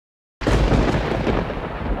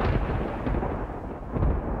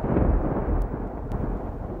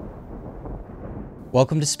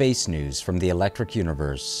Welcome to Space News from the Electric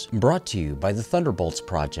Universe, brought to you by the Thunderbolts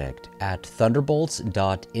project at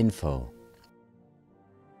thunderbolts.info.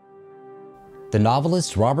 The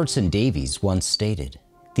novelist Robertson Davies once stated,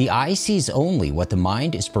 "The eye sees only what the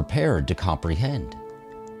mind is prepared to comprehend."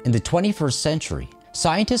 In the 21st century,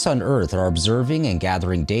 scientists on Earth are observing and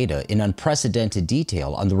gathering data in unprecedented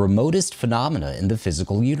detail on the remotest phenomena in the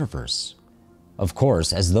physical universe. Of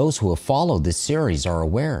course, as those who have followed this series are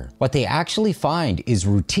aware, what they actually find is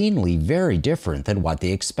routinely very different than what they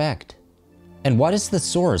expect. And what is the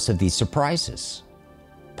source of these surprises?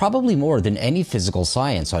 Probably more than any physical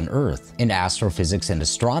science on Earth, in astrophysics and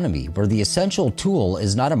astronomy, where the essential tool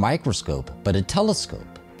is not a microscope, but a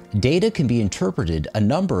telescope, data can be interpreted a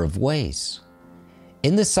number of ways.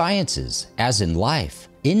 In the sciences, as in life,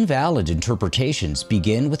 invalid interpretations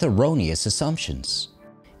begin with erroneous assumptions.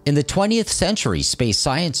 In the 20th century space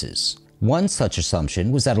sciences, one such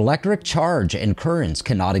assumption was that electric charge and currents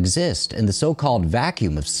cannot exist in the so-called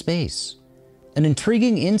vacuum of space. An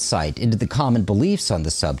intriguing insight into the common beliefs on the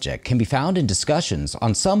subject can be found in discussions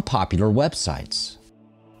on some popular websites.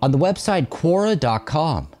 On the website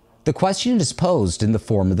Quora.com, the question is posed in the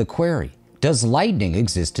form of the query, "Does lightning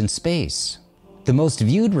exist in space?" The most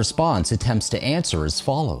viewed response attempts to answer as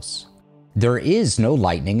follows: "There is no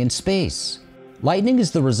lightning in space. Lightning is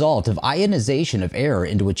the result of ionization of air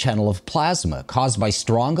into a channel of plasma caused by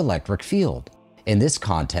strong electric field, in this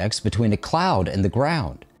context between a cloud and the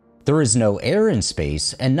ground. There is no air in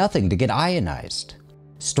space and nothing to get ionized.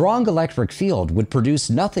 Strong electric field would produce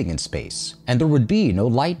nothing in space, and there would be no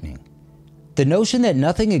lightning." The notion that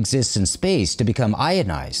nothing exists in space to become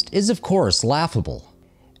ionized is of course laughable.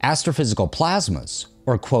 Astrophysical plasmas,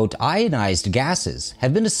 or quote, ionized gases,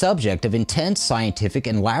 have been a subject of intense scientific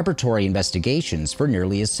and laboratory investigations for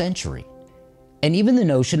nearly a century. And even the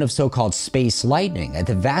notion of so-called space lightning at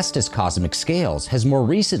the vastest cosmic scales has more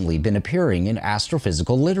recently been appearing in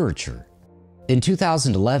astrophysical literature. In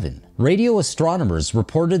 2011, radio astronomers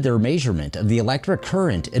reported their measurement of the electric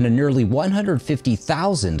current in a nearly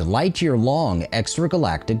 150,000 light-year-long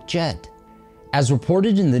extra-galactic jet. As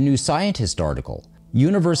reported in the New Scientist article,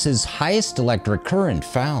 universe's highest electric current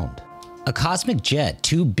found. A cosmic jet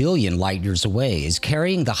 2 billion light-years away is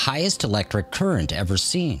carrying the highest electric current ever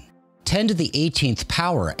seen, 10 to the 18th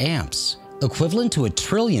power amps, equivalent to 1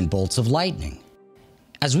 trillion bolts of lightning.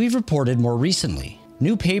 As we've reported more recently,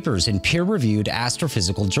 new papers in peer-reviewed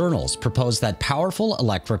astrophysical journals propose that powerful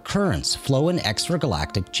electric currents flow in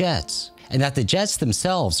extragalactic jets, and that the jets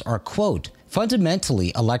themselves are, quote,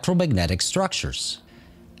 fundamentally electromagnetic structures.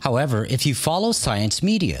 However, if you follow science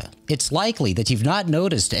media, it's likely that you've not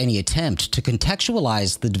noticed any attempt to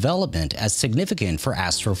contextualize the development as significant for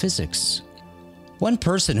astrophysics. One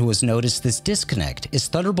person who has noticed this disconnect is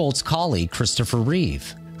Thunderbolts colleague Chris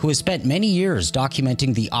Reeve, who has spent many years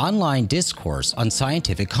documenting the online discourse on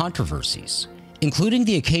scientific controversies, including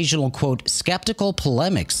the occasional, quote, skeptical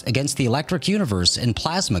polemics against the electric universe and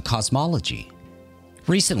plasma cosmology.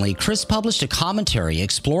 Recently, Chris published a commentary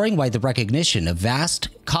exploring why the recognition of vast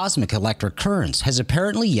cosmic electric currents has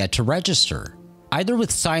apparently yet to register, either with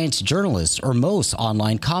science journalists or most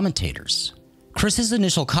online commentators. Chris's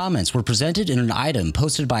initial comments were presented in an item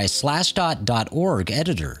posted by a slashdot.org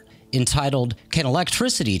editor entitled, "Can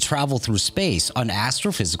Electricity Travel Through Space on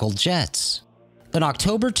Astrophysical Jets?" An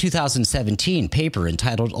October 2017 paper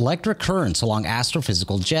entitled "Electric Currents Along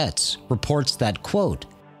Astrophysical Jets" reports that, quote,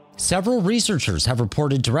 "Several researchers have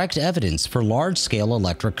reported direct evidence for large-scale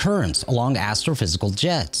electric currents along astrophysical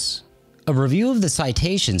jets." A review of the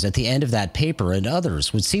citations at the end of that paper and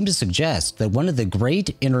others would seem to suggest that one of the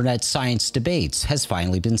great internet science debates has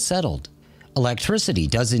finally been settled. Electricity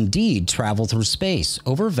does indeed travel through space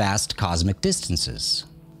over vast cosmic distances.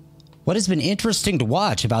 What has been interesting to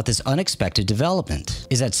watch about this unexpected development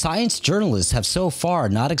is that science journalists have so far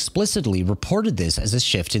not explicitly reported this as a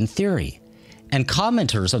shift in theory, and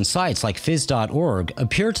commenters on sites like phys.org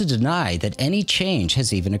appear to deny that any change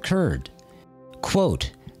has even occurred.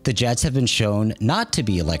 Quote, "The jets have been shown not to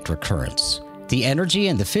be electric currents. The energy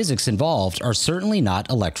and the physics involved are certainly not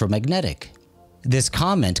electromagnetic." This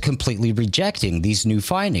comment, completely rejecting these new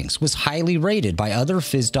findings, was highly rated by other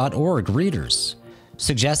phys.org readers,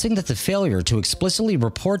 suggesting that the failure to explicitly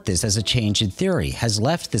report this as a change in theory has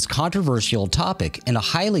left this controversial topic in a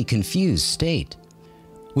highly confused state.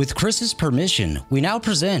 With Chris's permission, we now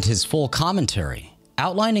present his full commentary,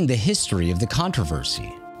 outlining the history of the controversy.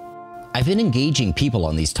 I've been engaging people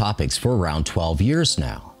on these topics for around 12 years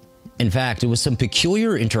now. In fact, it was some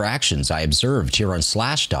peculiar interactions I observed here on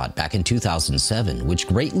Slashdot back in 2007 which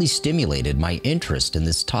greatly stimulated my interest in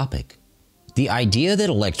this topic. The idea that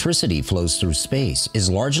electricity flows through space is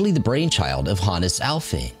largely the brainchild of Hannes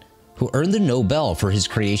Alfvén, who earned the Nobel for his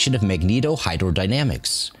creation of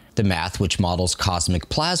magnetohydrodynamics, the math which models cosmic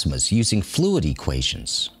plasmas using fluid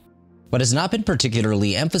equations. What has not been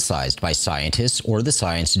particularly emphasized by scientists or the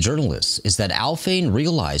science journalists is that Alfvén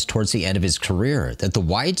realized towards the end of his career that the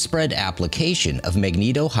widespread application of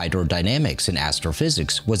magnetohydrodynamics in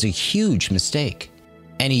astrophysics was a huge mistake.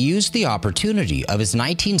 And he used the opportunity of his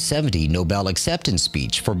 1970 Nobel acceptance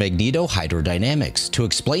speech for magnetohydrodynamics to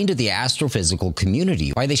explain to the astrophysical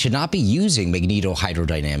community why they should not be using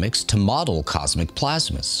magnetohydrodynamics to model cosmic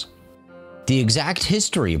plasmas. The exact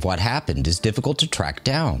history of what happened is difficult to track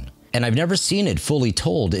down, and I've never seen it fully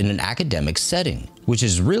told in an academic setting, which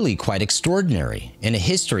is really quite extraordinary in a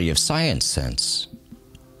history of science sense.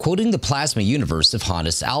 Quoting The Plasma Universe of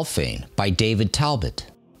Hannes Alfvén by David Talbot,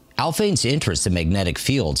 Alfvén's interest in magnetic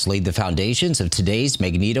fields laid the foundations of today's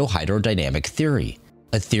magnetohydrodynamic theory,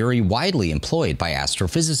 a theory widely employed by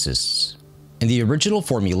astrophysicists. In the original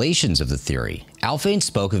formulations of the theory, Alfvén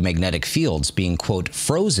spoke of magnetic fields being, quote,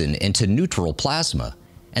 frozen into neutral plasma,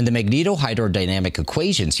 and the magnetohydrodynamic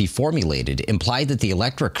equations he formulated implied that the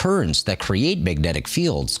electric currents that create magnetic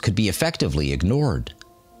fields could be effectively ignored.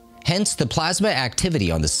 Hence, the plasma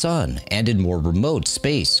activity on the Sun and in more remote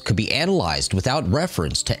space could be analyzed without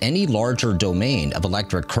reference to any larger domain of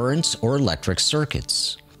electric currents or electric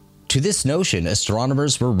circuits. To this notion,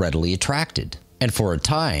 astronomers were readily attracted, and for a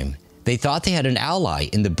time, they thought they had an ally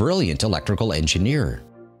in the brilliant electrical engineer.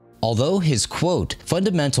 Although his, quote,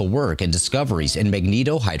 fundamental work and discoveries in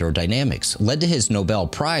magnetohydrodynamics led to his Nobel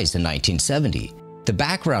Prize in 1970, the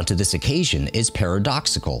background to this occasion is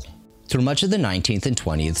paradoxical. Through much of the 19th and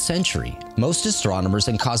 20th century, most astronomers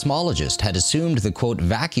and cosmologists had assumed the, quote,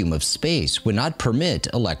 vacuum of space would not permit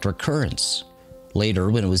electric currents.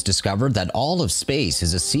 Later, when it was discovered that all of space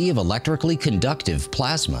is a sea of electrically conductive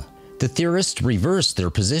plasma, the theorists reversed their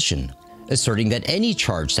position, asserting that any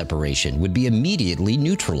charge separation would be immediately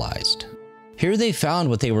neutralized. Here they found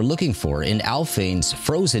what they were looking for in Alfvén's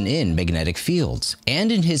frozen-in magnetic fields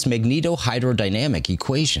and in his magnetohydrodynamic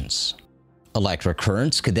equations. Electric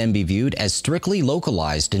currents could then be viewed as strictly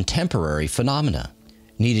localized and temporary phenomena,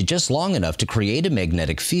 needed just long enough to create a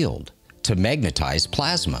magnetic field, to magnetize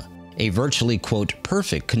plasma, a virtually, quote,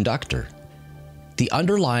 perfect conductor. The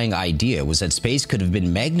underlying idea was that space could have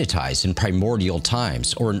been magnetized in primordial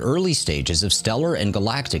times or in early stages of stellar and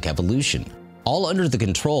galactic evolution, all under the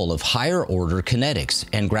control of higher-order kinetics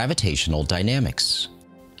and gravitational dynamics.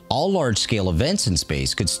 All large-scale events in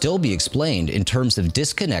space could still be explained in terms of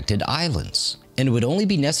disconnected islands, and it would only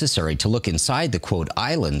be necessary to look inside the, quote,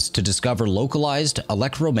 islands to discover localized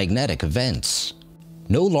electromagnetic events.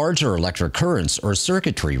 No larger electric currents or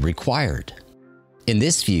circuitry required. In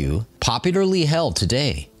this view, popularly held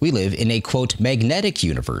today, we live in a, quote, magnetic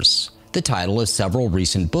universe, the title of several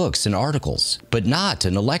recent books and articles, but not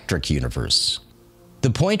an electric universe.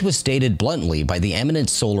 The point was stated bluntly by the eminent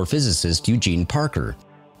solar physicist Eugene Parker.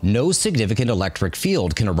 No significant electric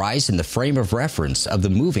field can arise in the frame of reference of the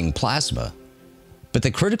moving plasma. But the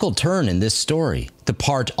critical turn in this story, the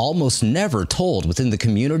part almost never told within the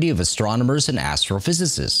community of astronomers and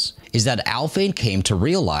astrophysicists, is that Alfvén came to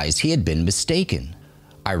realize he had been mistaken.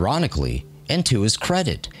 Ironically, and to his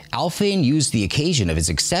credit, Alfvén used the occasion of his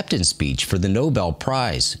acceptance speech for the Nobel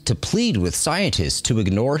Prize to plead with scientists to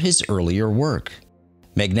ignore his earlier work.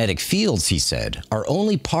 Magnetic fields, he said, are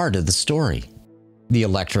only part of the story. The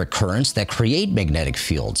electric currents that create magnetic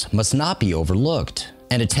fields must not be overlooked,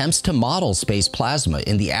 and attempts to model space plasma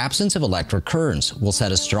in the absence of electric currents will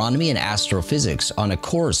set astronomy and astrophysics on a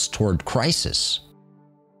course toward crisis.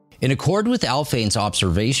 In accord with Alfvén's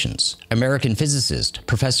observations, American physicist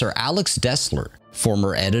Professor Alex Dessler,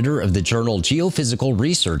 former editor of the journal Geophysical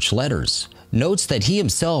Research Letters, notes that he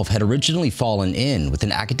himself had originally fallen in with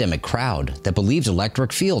an academic crowd that believed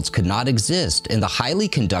electric fields could not exist in the highly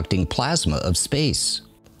conducting plasma of space.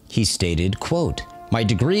 He stated, quote, "My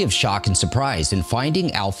degree of shock and surprise in finding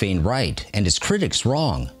Alfvén right and his critics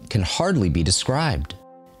wrong can hardly be described."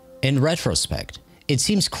 In retrospect, it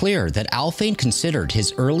seems clear that Alfvén considered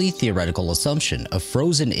his early theoretical assumption of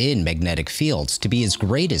frozen-in magnetic fields to be his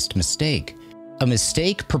greatest mistake, a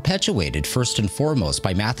mistake perpetuated first and foremost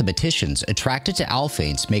by mathematicians attracted to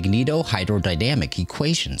Alfvén's magnetohydrodynamic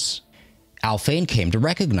equations. Alfvén came to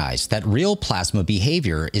recognize that real plasma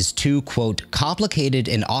behavior is too, quote, complicated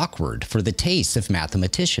and awkward for the tastes of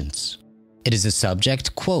mathematicians. It is a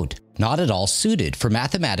subject, quote, not at all suited for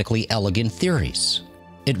mathematically elegant theories.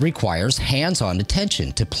 It requires hands-on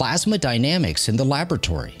attention to plasma dynamics in the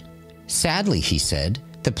laboratory. Sadly, he said,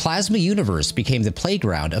 The plasma universe became the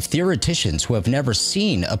playground of theoreticians who have never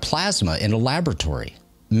seen a plasma in a laboratory.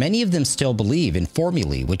 Many of them still believe in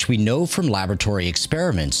formulae which we know from laboratory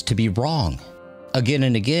experiments to be wrong. Again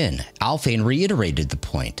and again, Alfvén reiterated the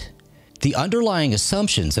point. The underlying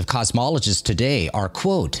assumptions of cosmologists today are,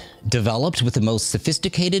 quote, developed with the most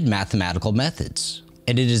sophisticated mathematical methods.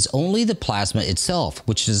 And it is only the plasma itself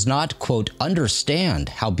which does not, quote, understand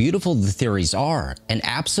how beautiful the theories are and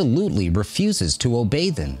absolutely refuses to obey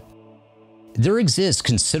them. There exists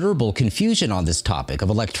considerable confusion on this topic of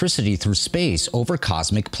electricity through space over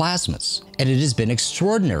cosmic plasmas, and it has been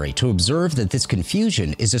extraordinary to observe that this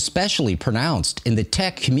confusion is especially pronounced in the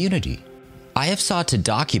tech community. I have sought to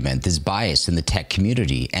document this bias in the tech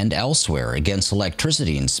community and elsewhere against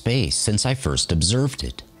electricity in space since I first observed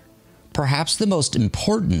it. Perhaps the most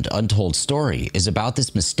important untold story is about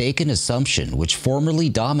this mistaken assumption which formerly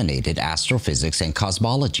dominated astrophysics and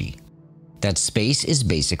cosmology, that space is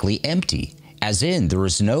basically empty, as in there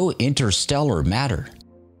is no interstellar matter.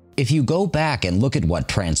 If you go back and look at what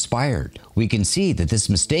transpired, we can see that this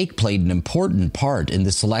mistake played an important part in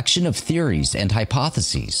the selection of theories and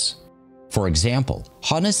hypotheses. For example,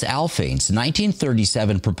 Hannes Alfvén's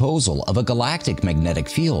 1937 proposal of a galactic magnetic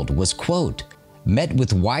field was, quote, met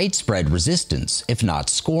with widespread resistance, if not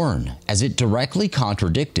scorn, as it directly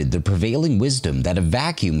contradicted the prevailing wisdom that a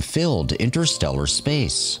vacuum filled interstellar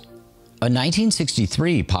space. A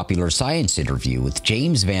 1963 Popular Science interview with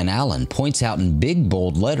James Van Allen points out in big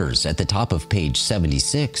bold letters at the top of page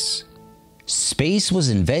 76, "Space was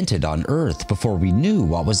invented on Earth before we knew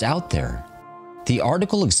what was out there." The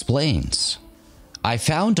article explains, I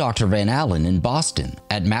found Dr. Van Allen in Boston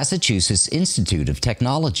at Massachusetts Institute of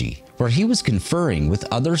Technology, where he was conferring with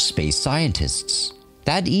other space scientists.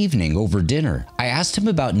 That evening over dinner, I asked him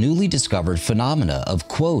about newly discovered phenomena of,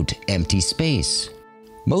 quote, empty space.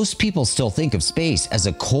 Most people still think of space as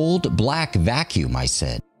a cold, black vacuum, I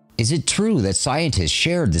said. Is it true that scientists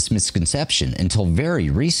shared this misconception until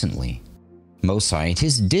very recently? Most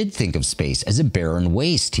scientists did think of space as a barren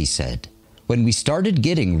waste, he said. When we started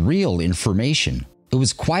getting real information, it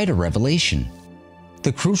was quite a revelation.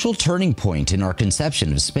 The crucial turning point in our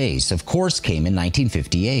conception of space, of course, came in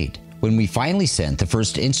 1958, when we finally sent the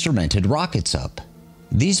first instrumented rockets up.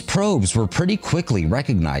 These probes were pretty quickly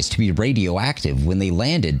recognized to be radioactive when they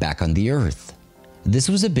landed back on the Earth. This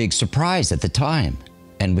was a big surprise at the time,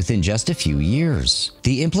 and within just a few years,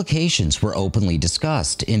 the implications were openly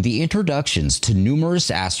discussed in the introductions to numerous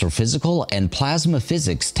astrophysical and plasma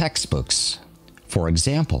physics textbooks. For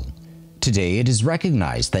example, today it is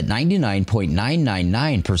recognized that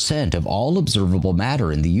 99.999% of all observable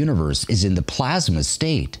matter in the universe is in the plasma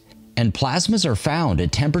state, and plasmas are found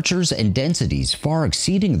at temperatures and densities far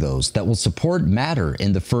exceeding those that will support matter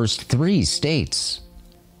in the first 3 states.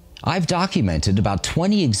 I've documented about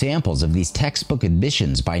 20 examples of these textbook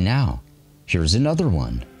admissions by now. Here's another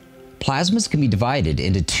one. Plasmas can be divided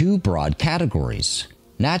into 2 broad categories,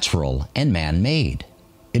 natural and man-made.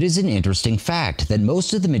 It is an interesting fact that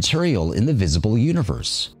most of the material in the visible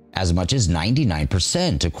universe, as much as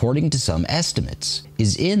 99% according to some estimates,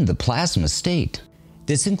 is in the plasma state.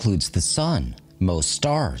 This includes the sun, most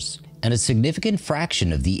stars, and a significant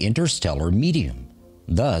fraction of the interstellar medium.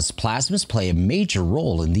 Thus, plasmas play a major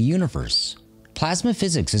role in the universe. Plasma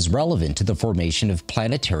physics is relevant to the formation of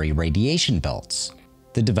planetary radiation belts,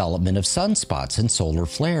 the development of sunspots and solar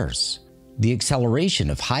flares, the acceleration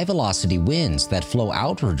of high-velocity winds that flow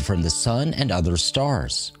outward from the sun and other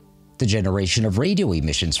stars, the generation of radio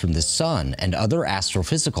emissions from the sun and other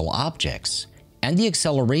astrophysical objects, and the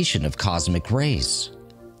acceleration of cosmic rays.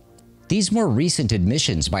 These more recent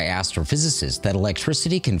admissions by astrophysicists that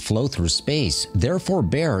electricity can flow through space therefore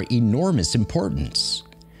bear enormous importance.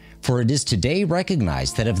 For it is today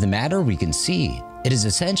recognized that of the matter we can see, it is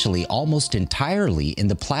essentially almost entirely in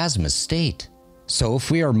the plasma state. So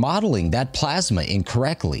if we are modeling that plasma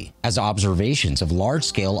incorrectly, as observations of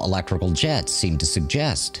large-scale electrical jets seem to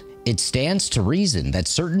suggest, it stands to reason that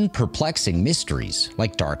certain perplexing mysteries,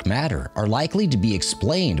 like dark matter, are likely to be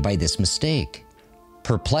explained by this mistake.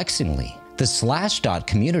 Perplexingly, the Slashdot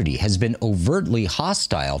community has been overtly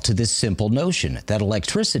hostile to this simple notion that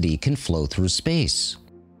electricity can flow through space.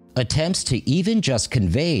 Attempts to even just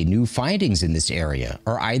convey new findings in this area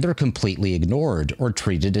are either completely ignored or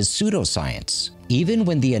treated as pseudoscience, even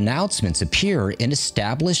when the announcements appear in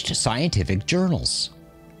established scientific journals.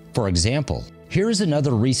 For example, here is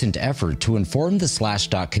another recent effort to inform the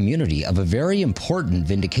Slashdot community of a very important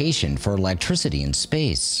vindication for electricity in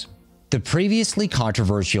space. The previously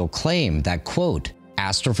controversial claim that, quote,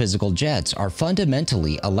 astrophysical jets are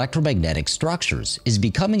fundamentally electromagnetic structures is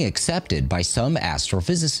becoming accepted by some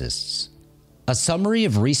astrophysicists. A summary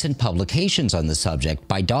of recent publications on the subject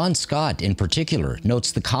by Don Scott in particular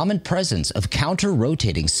notes the common presence of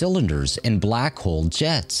counter-rotating cylinders in black hole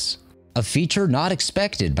jets, a feature not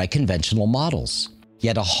expected by conventional models,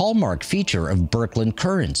 yet a hallmark feature of Birkeland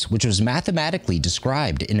currents, which was mathematically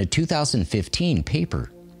described in a 2015 paper.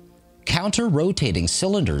 Counter-rotating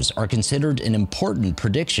cylinders are considered an important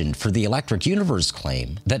prediction for the electric universe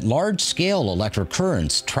claim that large-scale electric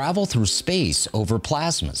currents travel through space over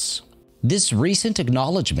plasmas. This recent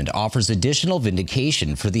acknowledgement offers additional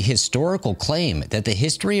vindication for the historical claim that the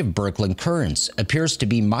history of Birkeland currents appears to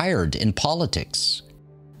be mired in politics.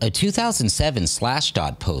 A 2007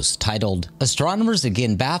 Slashdot post titled "Astronomers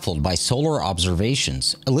Again Baffled by Solar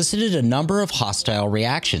Observations" elicited a number of hostile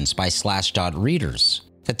reactions by Slashdot readers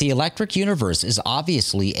that the electric universe is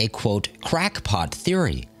obviously a quote, crackpot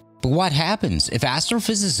theory. But what happens if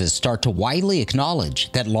astrophysicists start to widely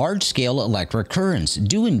acknowledge that large-scale electric currents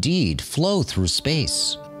do indeed flow through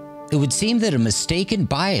space? It would seem that a mistaken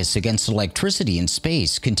bias against electricity in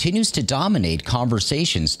space continues to dominate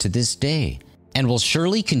conversations to this day, and will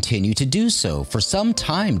surely continue to do so for some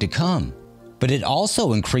time to come. But it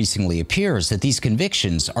also increasingly appears that these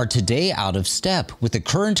convictions are today out of step with the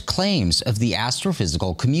current claims of the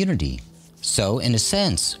astrophysical community. So, in a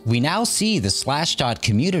sense, we now see the Slashdot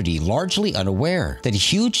community largely unaware that a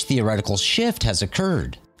huge theoretical shift has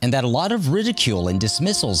occurred, and that a lot of ridicule and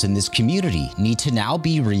dismissals in this community need to now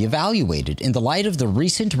be reevaluated in the light of the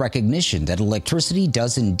recent recognition that electricity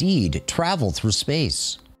does indeed travel through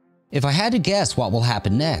space. If I had to guess what will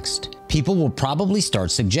happen next, people will probably start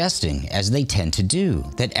suggesting, as they tend to do,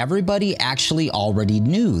 that everybody actually already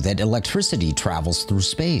knew that electricity travels through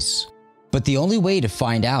space. But the only way to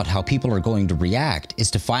find out how people are going to react is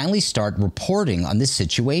to finally start reporting on this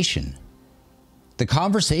situation. The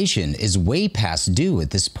conversation is way past due at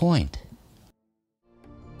this point.